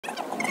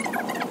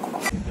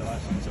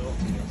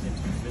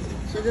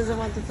She doesn't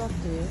want to talk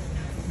to you.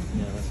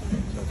 Yeah, that's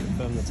right. So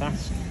confirm the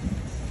task.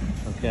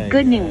 Okay.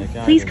 Good news.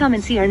 Please come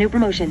and see our new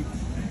promotion.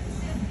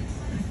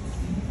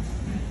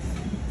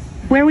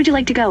 Where would you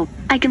like to go?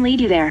 I can lead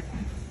you there.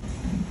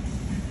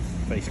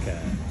 Face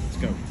care. Let's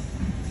go.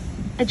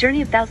 A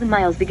journey of 1,000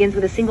 miles begins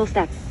with a single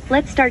step.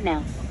 Let's start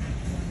now.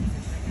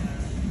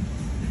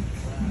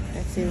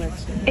 Let's see what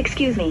she...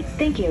 Excuse me.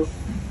 Thank you.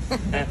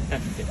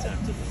 It's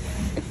after them.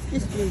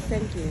 Excuse me,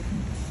 thank you.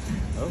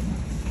 Oh,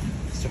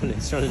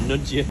 it's trying to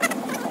nudge you.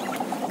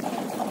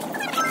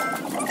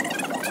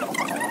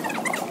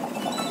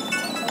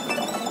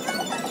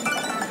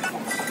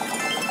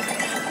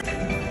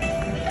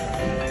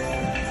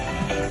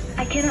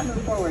 I cannot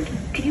move forward.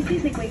 Could you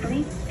please make way for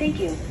me? Thank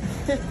you.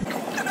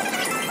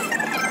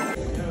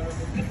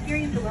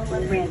 Experience the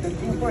well-loved brand from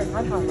Singapore and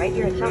Hong Kong right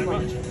here at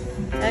Shopline.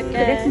 Okay. The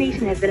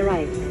destination has been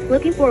arrived.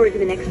 Looking forward to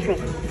the next trip.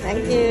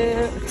 Thank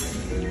you.